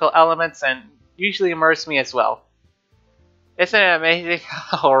psychological elements and usually immerse me as well. Isn't it amazing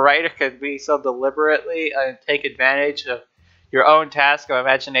how a writer could be so deliberately and take advantage of your own task of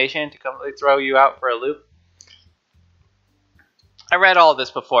imagination to completely throw you out for a loop? I read all of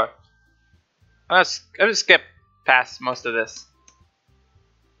this before. I'm gonna skip past most of this.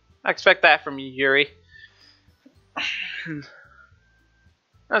 I expect that from you, Yuri.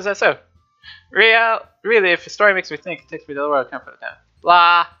 How's that so? Really, if the story makes me think, it takes me to the world of comfort now.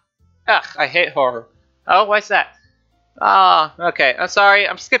 Blah. Ugh, I hate horror. Oh, why's that? Oh, okay. I'm sorry.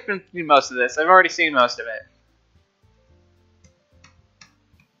 I'm skipping through most of this. I've already seen most of it.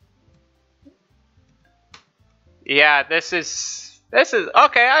 Yeah, this is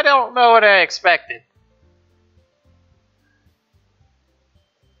okay. I don't know what I expected.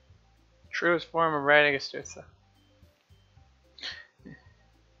 Truest form of writing is truth.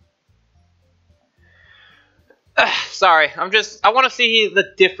 Sorry, I want to see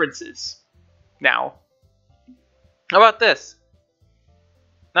the differences now. How about this?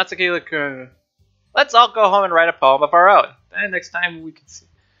 Natsuki, let's all go home and write a poem of our own. Then next time we can see.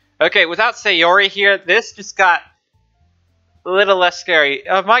 Okay, without Sayori here, this just got a little less scary.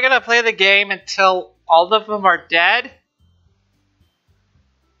 Am I gonna play the game until all of them are dead?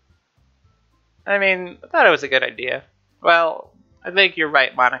 I mean, I thought it was a good idea. Well, I think you're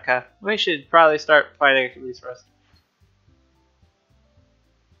right, Monica. We should probably start finding activities for us.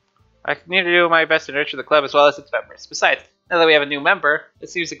 I need to do my best to nurture the club as well as its members. Besides, now that we have a new member,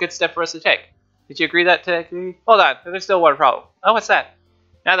 it seems a good step for us to take. Did you agree that to... Hold on, there's still one problem. Oh, what's that?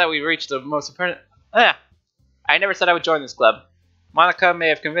 Now that we've reached the most important... I never said I would join this club. Monica may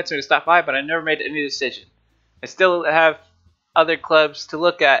have convinced me to stop by, but I never made any decision. I still have other clubs to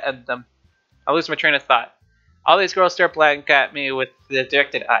look at and I lose my train of thought. All these girls stare blank at me with their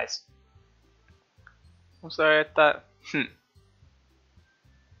directed eyes. I'm sorry, I thought...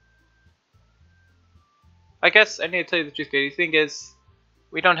 I guess I need to tell you the truth, K.D.Z. The thing is,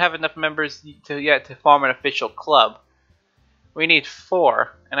 we don't have enough members yet to form an official club. We need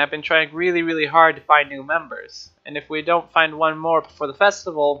 4, and I've been trying really, really hard to find new members. And if we don't find one more before the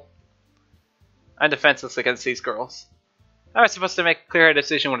festival, I'm defenseless against these girls. How am I supposed to make a clear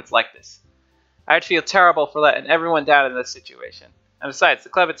decision when it's like this? I'd feel terrible for letting everyone down in this situation. And besides, the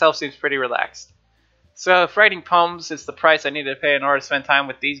club itself seems pretty relaxed. So if writing poems is the price I need to pay in order to spend time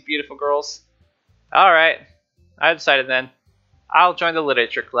with these beautiful girls, alright, I decided then. I'll join the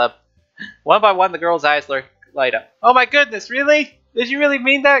literature club. One by one, the girls' eyes light up. Oh my goodness, really? Did you really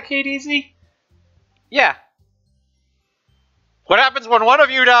mean that, K.D.Z? Yeah. What happens when one of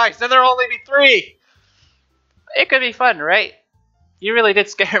you dies? Then there'll only be 3. It could be fun, right? You really did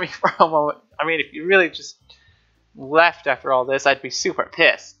scare me for a moment. I mean, if you really just left after all this, I'd be super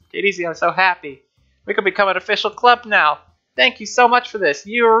pissed. K.D.Z, I'm so happy. We could become an official club now. Thank you so much for this.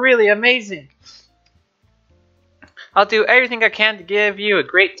 You were really amazing. I'll do everything I can to give you a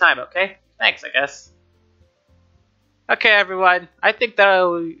great time, okay? Thanks, I guess. Okay, everyone. I think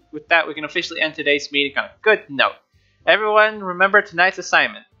that with that, we can officially end today's meeting on a good note. Everyone, remember tonight's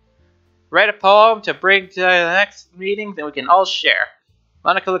assignment. Write a poem to bring to the next meeting that we can all share.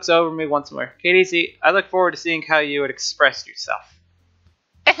 Monica looks over me once more. K.D.Z, I look forward to seeing how you would express yourself.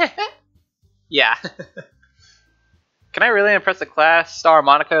 Yeah. Can I really impress the class star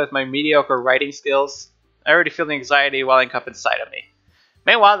Monica with my mediocre writing skills? I already feel the anxiety welling up inside of me.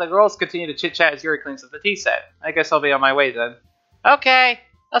 Meanwhile, the girls continue to chit-chat as Yuri cleans up the tea set. I guess I'll be on my way then. Okay,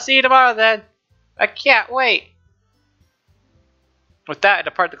 I'll see you tomorrow then. I can't wait. With that, I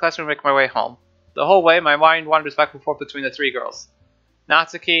depart the classroom and make my way home. The whole way, my mind wanders back and forth between the 3 girls.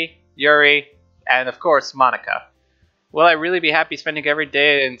 Natsuki, Yuri, and of course, Monica. Will I really be happy spending every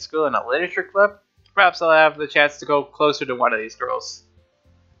day in school in a literature club? Perhaps I'll have the chance to go closer to one of these girls.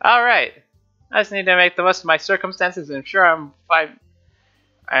 Alright. I just need to make the most of my circumstances, and I'm sure I'm fine.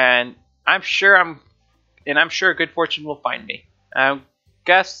 And I'm sure good fortune will find me. I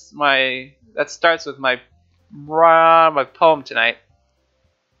guess that starts with my poem tonight.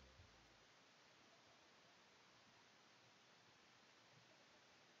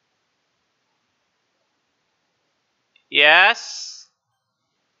 Yes.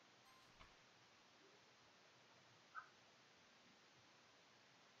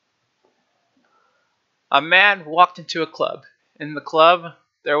 A man walked into a club. In the club,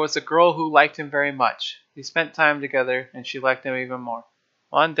 there was a girl who liked him very much. They spent time together, and she liked him even more.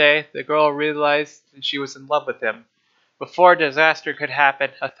 One day, the girl realized that she was in love with him. Before disaster could happen,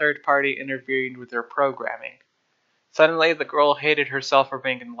 a third party intervened with her programming. Suddenly, the girl hated herself for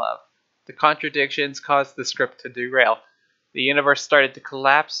being in love. The contradictions caused the script to derail. The universe started to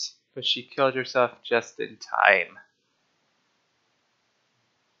collapse, but she killed herself just in time.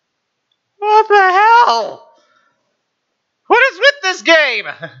 What the hell? What is with this game?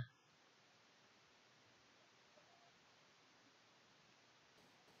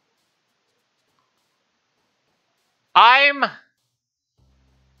 I'm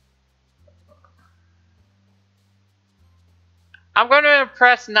going to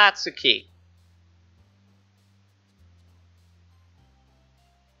impress Natsuki.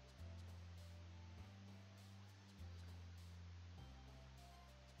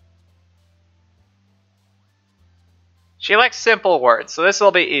 She likes simple words, so this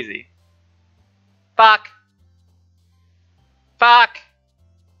will be easy. Fuck. Fuck.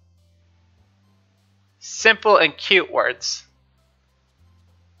 Simple and cute words.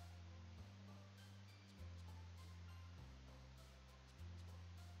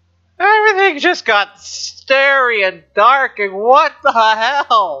 Everything just got starry and dark, and what the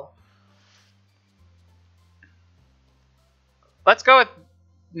hell? Let's go with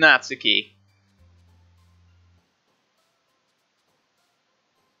Natsuki.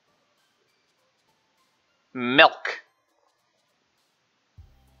 Milk.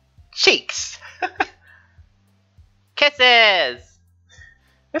 Cheeks. Kisses.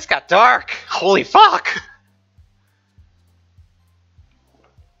 This got dark. Holy fuck.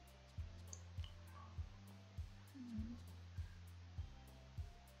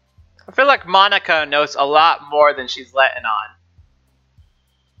 I feel like Monica knows a lot more than she's letting on.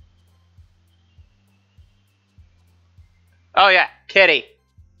 Oh yeah, Kitty.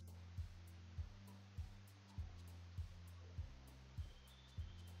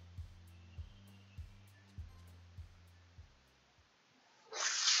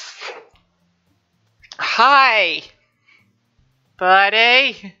 Hi,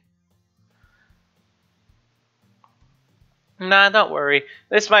 buddy. Nah, don't worry.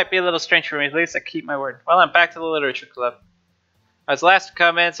 This might be a little strange for me, at least I keep my word. Well, I'm back to the literature club. I was last to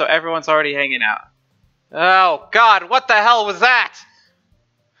come in, so everyone's already hanging out. Oh, God, what the hell was that?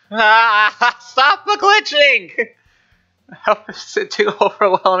 Ah, stop the glitching! How is it too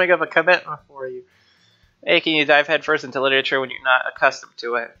overwhelming of a commitment for you? Making you dive headfirst into literature when you're not accustomed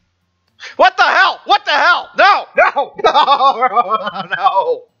to it. What the hell? What the hell? No! No! No!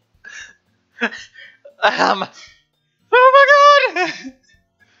 No! Oh my god!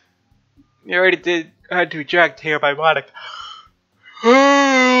 You already did. I had to be dragged here by Monica.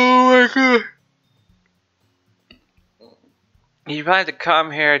 Oh my god. You plan to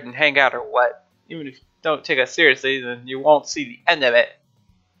come here and hang out or what? Even if you don't take us seriously, then you won't see the end of it.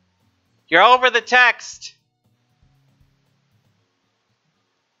 You're over the text!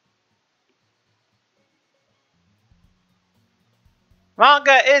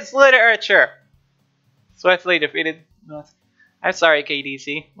 Manga is literature! Swiftly defeated. I'm sorry,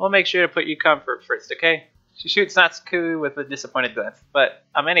 K.D.Z. We'll make sure to put you comfort first, okay? She shoots Natsuki with a disappointed glance. But,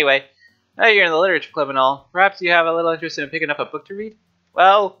 anyway, now you're in the literature club and all, perhaps you have a little interest in picking up a book to read?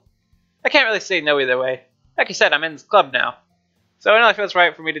 Well, I can't really say no either way. Like you said, I'm in this club now. So it only feels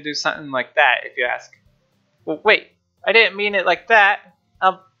right for me to do something like that, if you ask. Well, wait, I didn't mean it like that.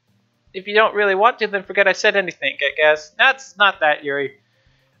 If you don't really want to, then forget I said anything, I guess. That's not that, Yuri.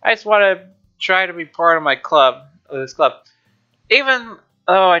 I just want to try to be part of my club, this club. Even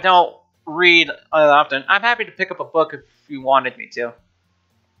though I don't read often, I'm happy to pick up a book if you wanted me to.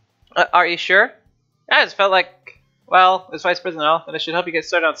 Are you sure? I just felt like, well, as vice president, then I should help you get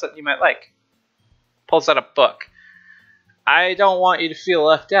started on something you might like. Pulls out a book. I don't want you to feel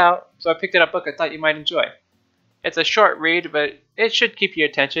left out, so I picked out a book I thought you might enjoy. It's a short read, but it should keep your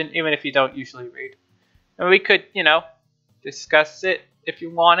attention, even if you don't usually read. And we could, discuss it if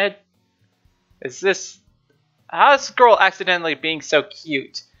you wanted. How's this girl accidentally being so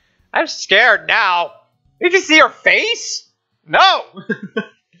cute? I'm scared now. Did you see her face? No!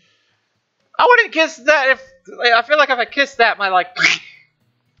 I wouldn't kiss that I feel like if I kissed that,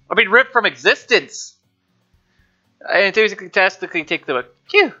 I'd be ripped from existence. I enthusiastically take the book.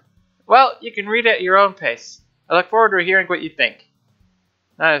 Phew. Well, you can read it at your own pace. I look forward to hearing what you think.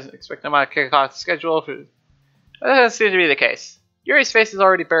 I was expecting my kick-off schedule. That doesn't seem to be the case. Yuri's face is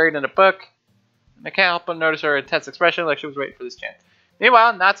already buried in a book. I can't help but notice her intense expression like she was waiting for this chance.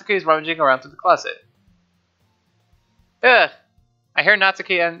 Meanwhile, Natsuki is rummaging around through the closet. Ugh. I hear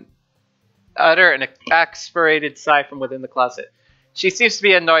Natsuki utter an exasperated sigh from within the closet. She seems to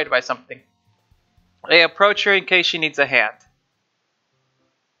be annoyed by something. They approach her in case she needs a hand.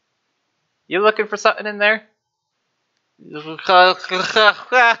 You looking for something in there? What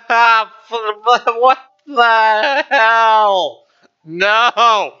the hell?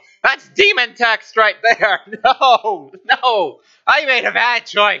 No! That's demon text right there! No! No! I made a bad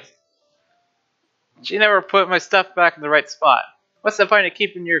choice! She never put my stuff back in the right spot. What's the point of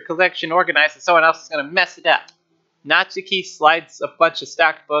keeping your collection organized if someone else is going to mess it up? Natsuki slides a bunch of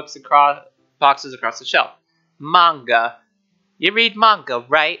stacked books across boxes across the shelf. Manga. You read manga,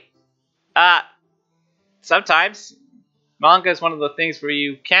 right? Sometimes. Manga is one of the things where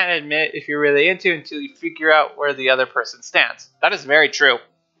you can't admit if you're really into until you figure out where the other person stands. That is very true.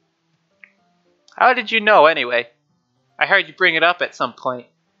 How did you know, anyway? I heard you bring it up at some point.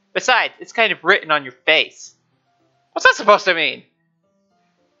 Besides, it's kind of written on your face. What's that supposed to mean?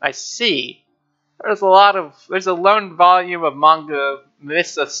 I see. There's a lone volume of manga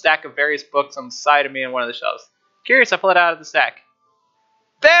amidst a stack of various books on the side of me on one of the shelves. Curious, I pull it out of the stack.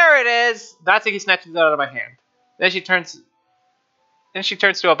 There it is! Natsuki snatches it out of my hand. Then she turns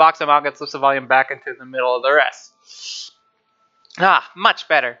to a box of manga and slips the volume back into the middle of the rest. Much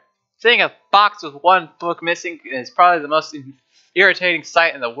better. Seeing a box with one book missing is probably the most irritating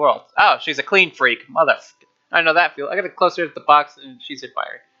sight in the world. Oh, she's a clean freak. Motherfucker. I know that feel. I get closer to the box and she's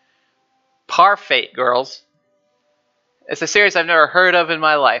admired. Parfait, girls. It's a series I've never heard of in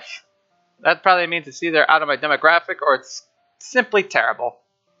my life. That probably means it's either out of my demographic or it's simply terrible.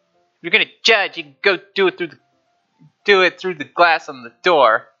 If you're gonna judge, you can go do it through the glass on the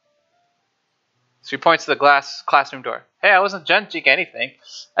door. She points to the glass classroom door. Hey, I wasn't judging anything.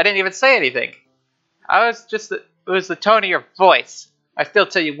 I didn't even say anything. It was the tone of your voice. I still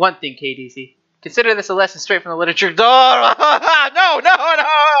tell you one thing, K.D.Z. Consider this a lesson straight from the literature. No! Oh,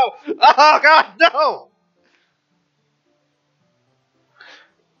 God, no!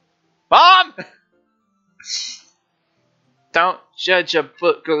 Mom! Don't judge a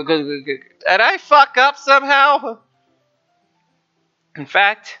book. Did I fuck up somehow? In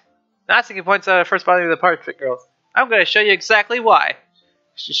fact, Natsuki points out the first volume of the Parfait Girls. I'm going to show you exactly why.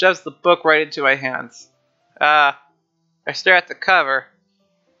 She shoves the book right into my hands. I stare at the cover.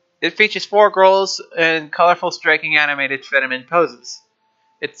 It features 4 girls in colorful, striking, animated, feminine poses.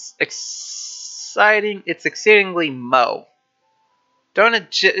 It's exciting. It's exceedingly mo.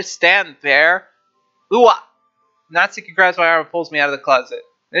 Don't just stand there. Ooh-ah! Natsuki grabs my arm and pulls me out of the closet.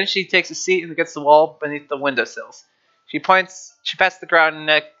 Then she takes a seat against the wall beneath the windowsills. She pats the ground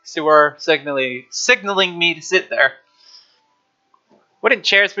next to her, signaling me to sit there. Wouldn't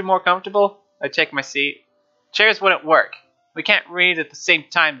chairs be more comfortable? I take my seat. Chairs wouldn't work. We can't read at the same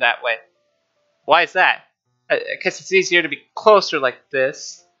time that way. Why is that? I guess it's easier to be closer like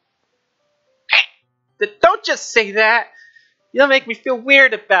this. Don't just say that! You'll make me feel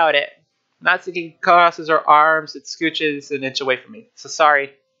weird about it. Natsuki crosses her arms and scooches an inch away from me. So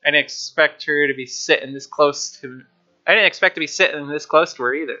sorry. I didn't expect to be sitting this close to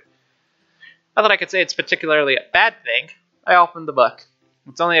her either. Not that I could say it's particularly a bad thing. I opened the book.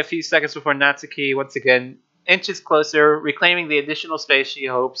 It's only a few seconds before Natsuki once again inches closer, reclaiming the additional space she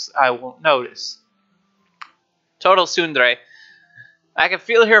hopes I won't notice. Total tsundere. I can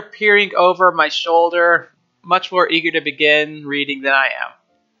feel her peering over my shoulder, much more eager to begin reading than I am.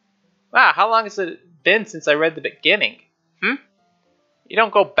 Wow, how long has it been since I read the beginning? You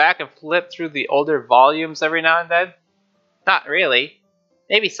don't go back and flip through the older volumes every now and then? Not really.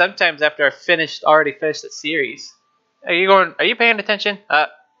 Maybe sometimes after I've already finished the series. Are you paying attention?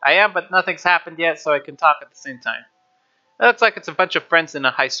 I am, but nothing's happened yet, so I can talk at the same time. It looks like it's a bunch of friends in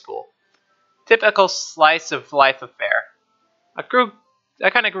a high school. Typical slice of life affair. I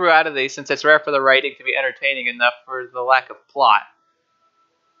kind of grew out of these since it's rare for the writing to be entertaining enough for the lack of plot.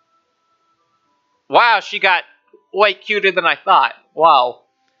 Wow, she got way cuter than I thought. Wow.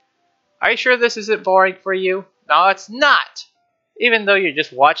 Are you sure this isn't boring for you? No, it's not. Even though you're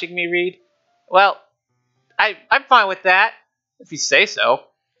just watching me read. Well, I'm fine with that, if you say so.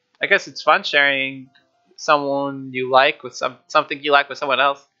 I guess it's fun sharing someone you like with something you like with someone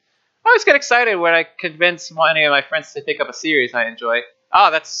else. I always get excited when I convince any of my friends to pick up a series I enjoy.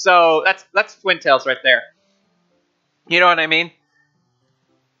 Oh, that's Twin Tails right there. You know what I mean?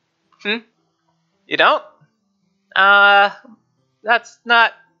 You don't? That's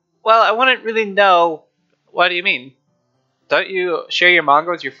not... Well, I wouldn't really know. What do you mean? Don't you share your manga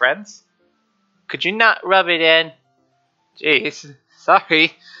with your friends? Could you not rub it in? Jeez,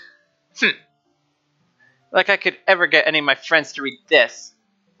 sorry. Like I could ever get any of my friends to read this.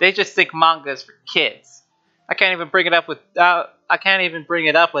 They just think manga is for kids. I can't even bring it up without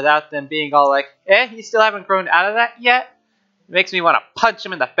them being all like, you still haven't grown out of that yet? It makes me want to punch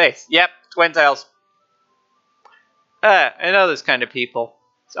them in the face. Yep, Twin Tails. I know those kind of people.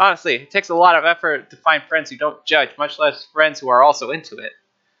 So honestly, it takes a lot of effort to find friends who don't judge, much less friends who are also into it.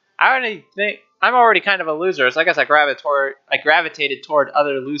 I'm already kind of a loser, so I guess I gravitated toward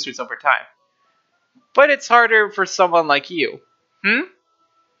other losers over time. But it's harder for someone like you.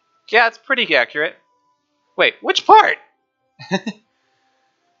 Yeah, it's pretty accurate. Wait, which part?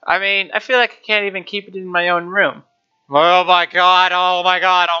 I mean, I feel like I can't even keep it in my own room. Oh my god, oh my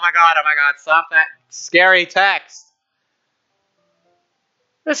god, oh my god, oh my god, stop that scary text.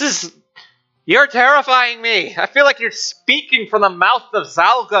 You're terrifying me. I feel like you're speaking from the mouth of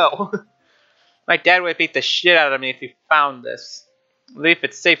Zalgo. My dad would beat the shit out of me if he found this. At least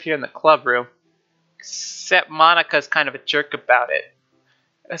it's safe here in the club room. Except Monica's kind of a jerk about it.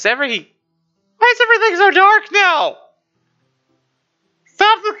 Why is everything so dark now?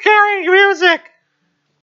 Stop the carrying music!